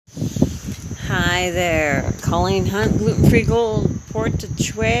Hi there, Colleen Hunt, Gluten-Free Gold,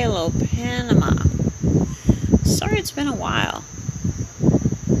 Portachuelo, Panama. Sorry it's been a while.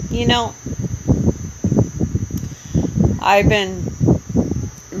 You know, I've been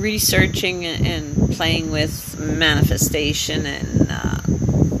researching and playing with manifestation, and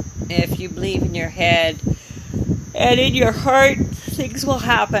if you believe in your head and in your heart, things will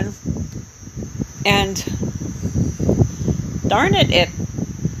happen. And darn it, it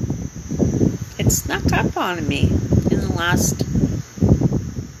snuck up on me in the last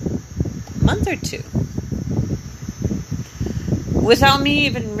month or two without me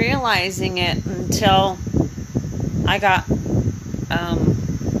even realizing it until I got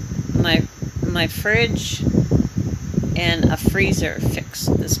my fridge and a freezer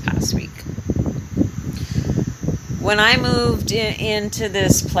fixed this past week. When I moved into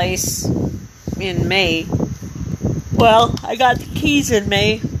this place in May, well, I got the keys in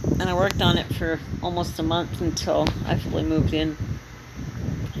May, and I worked on it for almost a month until I fully moved in.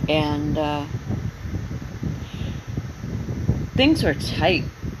 And things were tight.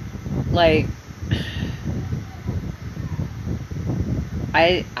 Like,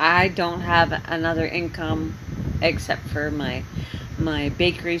 I don't have another income except for my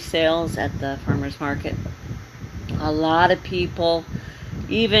bakery sales at the farmer's market. A lot of people,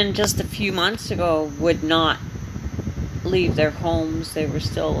 even just a few months ago, would not leave their homes. They were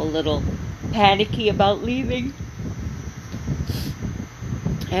still a little panicky about leaving.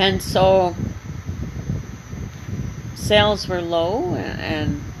 And so sales were low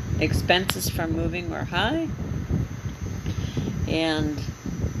and expenses from moving were high. And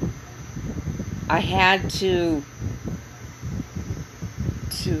I had to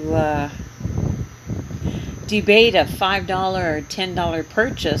debate a $5 or $10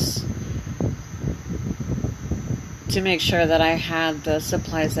 purchase to make sure that I had the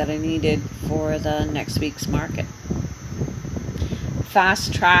supplies that I needed for the next week's market.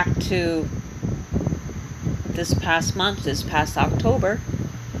 Fast track to this past month, this past October.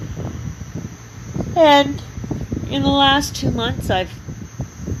 And in the last 2 months, I've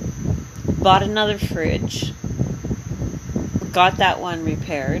bought another fridge. Got that one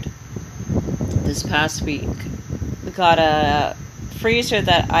repaired this past week. We got a freezer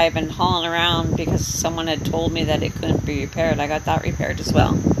that I've been hauling around because someone had told me that it couldn't be repaired. I got that repaired as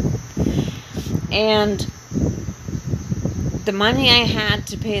well. And the money I had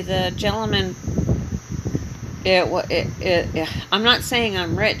to pay the gentleman, I'm not saying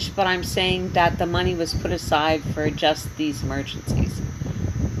I'm rich, but I'm saying that the money was put aside for just these emergencies.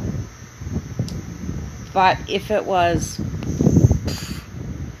 But if it was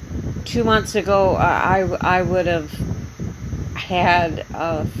 2 months ago, I would have had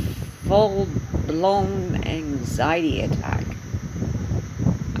a full-blown anxiety attack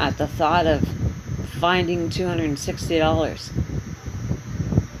at the thought of finding $260.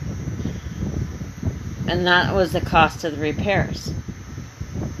 And that was the cost of the repairs.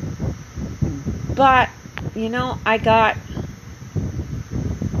 But, you know, I got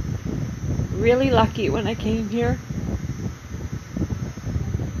really lucky when I came here.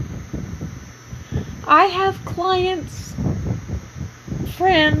 I have clients,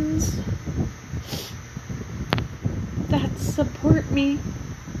 friends that support me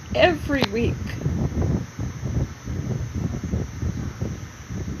every week.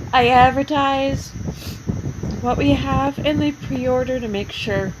 I advertise what we have, and they pre-order to make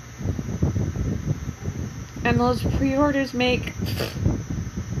sure. And those pre-orders make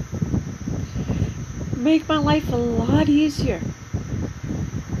my life a lot easier.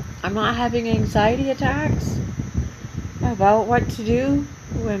 I'm not having anxiety attacks about what to do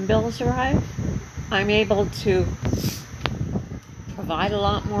when bills arrive. I'm able to provide a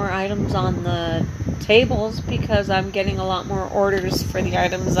lot more items on the tables because I'm getting a lot more orders for the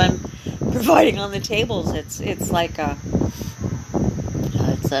items I'm providing on the tables. It's like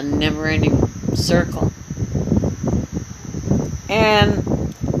it's a never-ending circle. And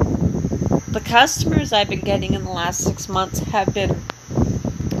the customers I've been getting in the last 6 months have been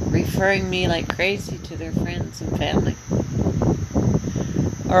referring me like crazy to their friends and family,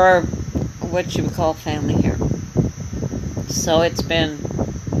 or what you would call family here. So it's been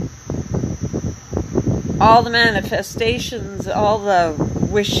all the manifestations, all the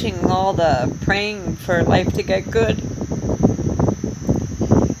wishing, all the praying for life to get good.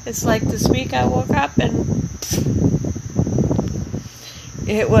 It's like this week I woke up and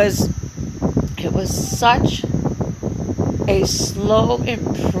it was such a slow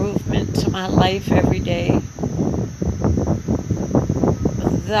improvement to my life every day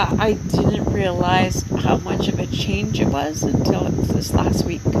that I didn't realize how much of a change it was until this last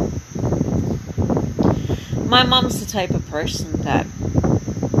week. My mom's the type of person that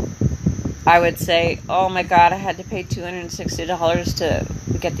I would say, oh my God, I had to pay $260 to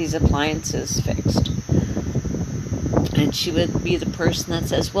get these appliances fixed. And she would be the person that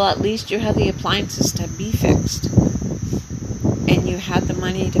says, well, at least you have the appliances to be fixed. And you had the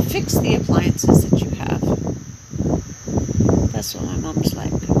money to fix the appliances that you have. That's what my mom's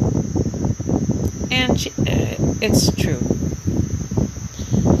like. And it's true.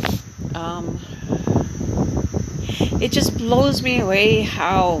 It just blows me away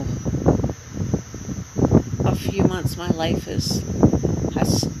how a few months my life has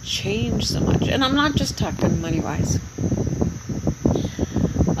changed so much. And I'm not just talking money-wise.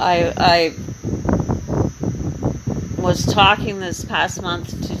 I was talking this past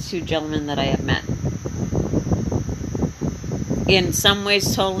month to two gentlemen that I have met. In some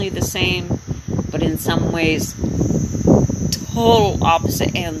ways totally the same, but in some ways total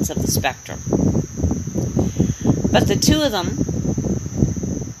opposite ends of the spectrum. But the two of them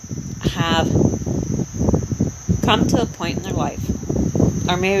have come to a point in their life,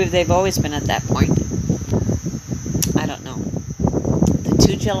 or maybe they've always been at that point. I don't know. The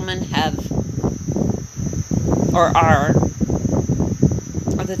two gentlemen have, or are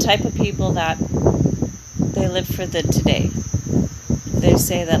the type of people that they live for the today. They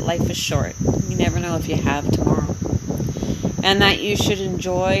say that life is short. You never know if you have tomorrow. And that you should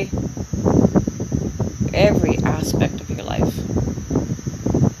enjoy every aspect of your life.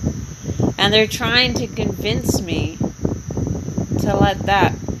 And they're trying to convince me to let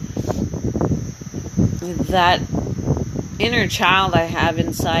that inner child I have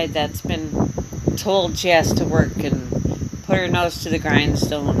inside that's been told she has to work and put her nose to the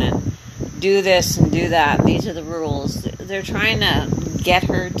grindstone and do this and do that. These are the rules. They're trying to get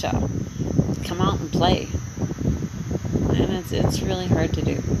her to come out and play. And it's really hard to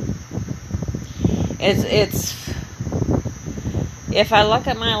do. It's if I look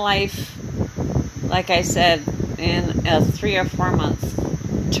at my life, like I said, in a 3 or 4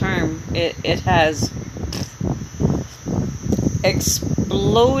 month term, it has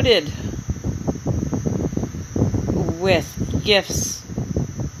exploded with gifts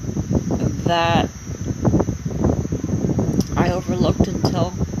that I overlooked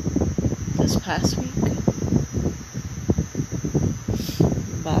until this past week.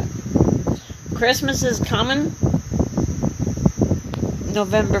 But Christmas is coming.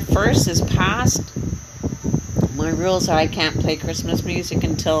 November 1st is past. My rules are I can't play Christmas music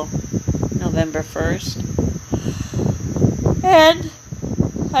until November 1st. And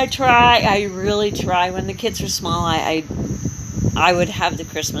I really try. When the kids were small, I would have the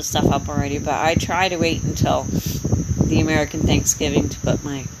Christmas stuff up already, but I try to wait until the American Thanksgiving to put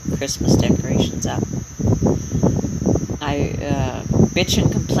my Christmas decorations up. I bitch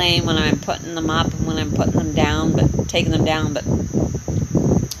and complain when I'm putting them up and when I'm putting them down, but taking them down, but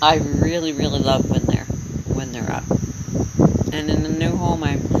I really, really love when they're up. And in the new home,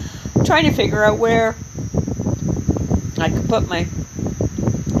 I'm trying to figure out where I could put my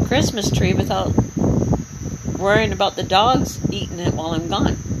Christmas tree without worrying about the dogs eating it while I'm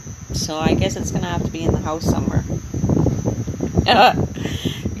gone. So I guess it's going to have to be in the house somewhere.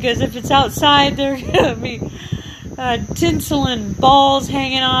 Because if it's outside, they're going to be tinsel and balls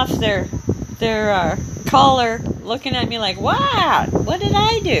hanging off their collar, looking at me like, wow, what did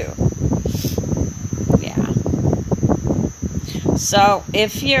I do? Yeah. So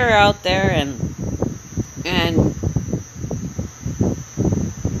if you're out there and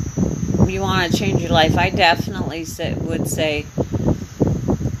you want to change your life, I definitely would say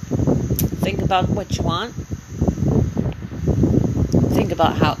think about what you want. Think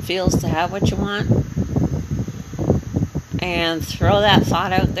about how it feels to have what you want. And throw that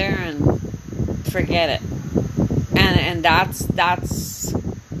thought out there and forget it. And that's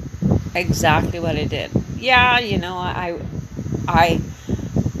exactly what I did. Yeah, you know, I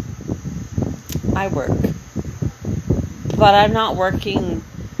work. But I'm not working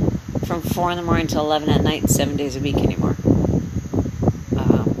from 4 in the morning till 11 at night and 7 days a week anymore.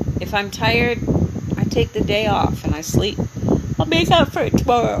 If I'm tired, I take the day off and I sleep. I'll make up for it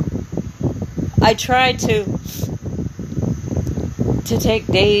tomorrow. I try to take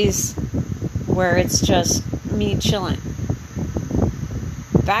days where it's just me chilling.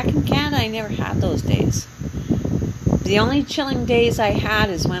 Back in Canada, I never had those days. The only chilling days I had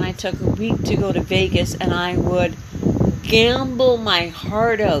is when I took a week to go to Vegas and I would gamble my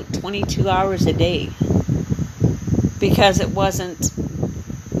heart out 22 hours a day because it wasn't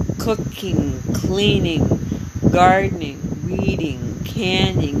cooking, cleaning, gardening, weeding,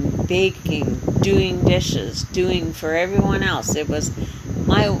 canning, baking, doing dishes, doing for everyone else. It was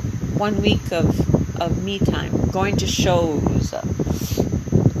my 1 week of of me time, going to shows,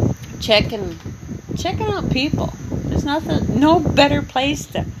 checking out people. There's no better place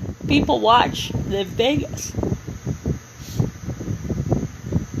to people watch than Vegas.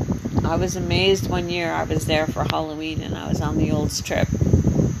 I was amazed one year. I was there for Halloween and I was on the old strip.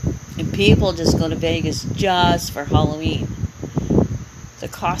 And people just go to Vegas just for Halloween. The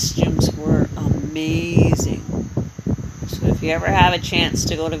costumes were amazing. So if you ever have a chance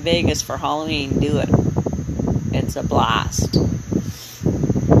to go to Vegas for Halloween, do it. It's a blast.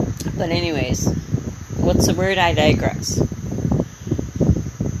 But anyways, what's the word? I digress.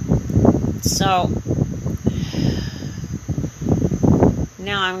 So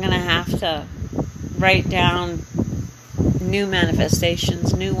now I'm going to have to write down new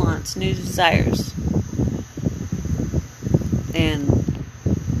manifestations, new wants, new desires. And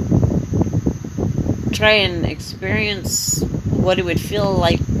try and experience what it would feel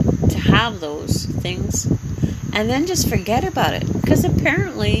like to have those things. And then just forget about it. Because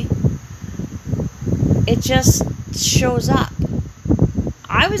apparently it just shows up.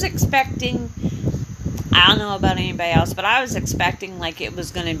 I was expecting, I don't know about anybody else, but I was expecting like it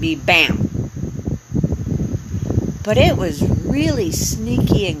was going to be bam. But it was really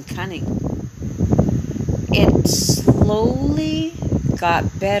sneaky and cunning. It slowly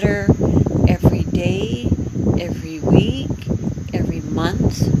got better every day, every week, every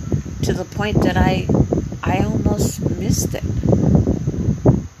month, to the point that I almost missed it.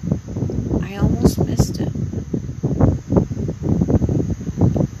 I almost missed it.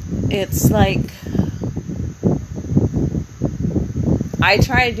 It's like I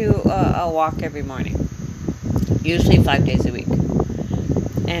try to do a walk every morning, usually 5 days a week,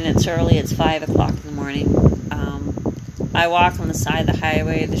 and it's early. It's 5 o'clock in the morning. I walk on the side of the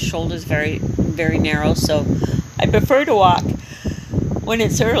highway. The shoulder's very, very narrow, so I prefer to walk when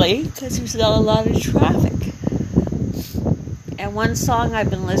it's early because there's not a lot of traffic. And one song I've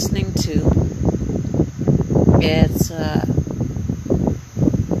been listening to, it's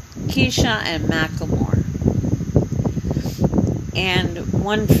Keisha and Macklemore. And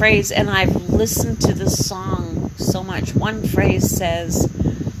one phrase, and I've listened to this song so much, one phrase says,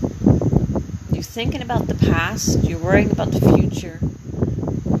 you're thinking about the past, you're worrying about the future,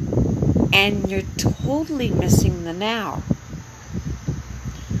 and you're totally missing the now.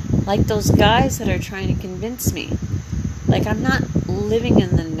 Like those guys that are trying to convince me. Like, I'm not living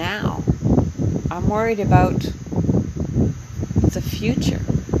in the now. I'm worried about the future.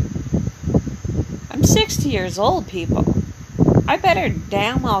 I'm 60 years old, people. I better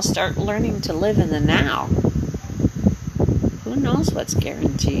damn well start learning to live in the now. Who knows what's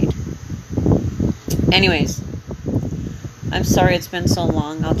guaranteed? Anyways, I'm sorry it's been so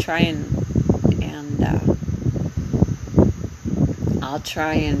long. I'll try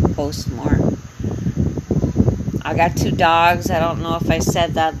and post more. I got 2 dogs. I don't know if I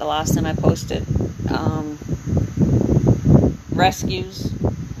said that the last time I posted. Rescues.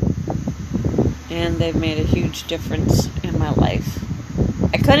 And they've made a huge difference in my life.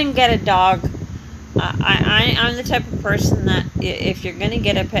 I couldn't get a dog. I'm the type of person that if you're going to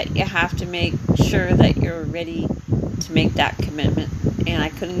get a pet, you have to make sure that you're ready to make that commitment. And I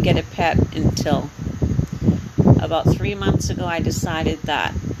couldn't get a pet until about 3 months ago. I decided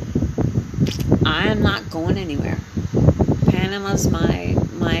that I am not going anywhere. Panama's my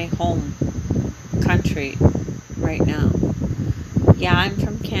home country right now. Yeah, I'm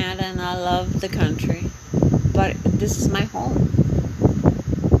from Canada and I love the country, but this is my home.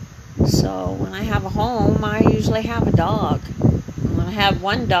 So when I have a home, I usually have a dog. And when I have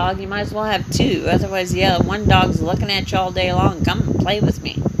one dog, you might as well have 2. Otherwise, yeah, one dog's looking at you all day long. Come and play with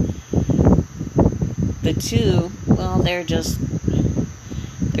me. The 2, well, they're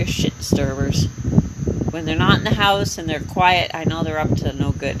shit disturbers. When they're not in the house and they're quiet, I know they're up to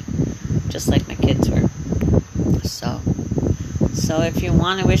no good. Just like my kids were. So if you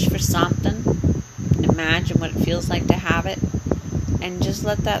want to wish for something, imagine what it feels like to have it, and just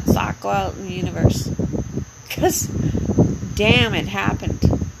let that thought go out in the universe. Because, damn, it happened.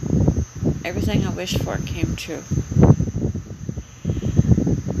 Everything I wished for came true.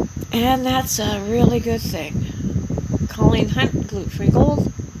 And that's a really good thing. Colleen Hunt, Gluten Free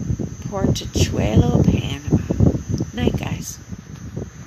Gold, Portachuelo, Panama. Night, guys.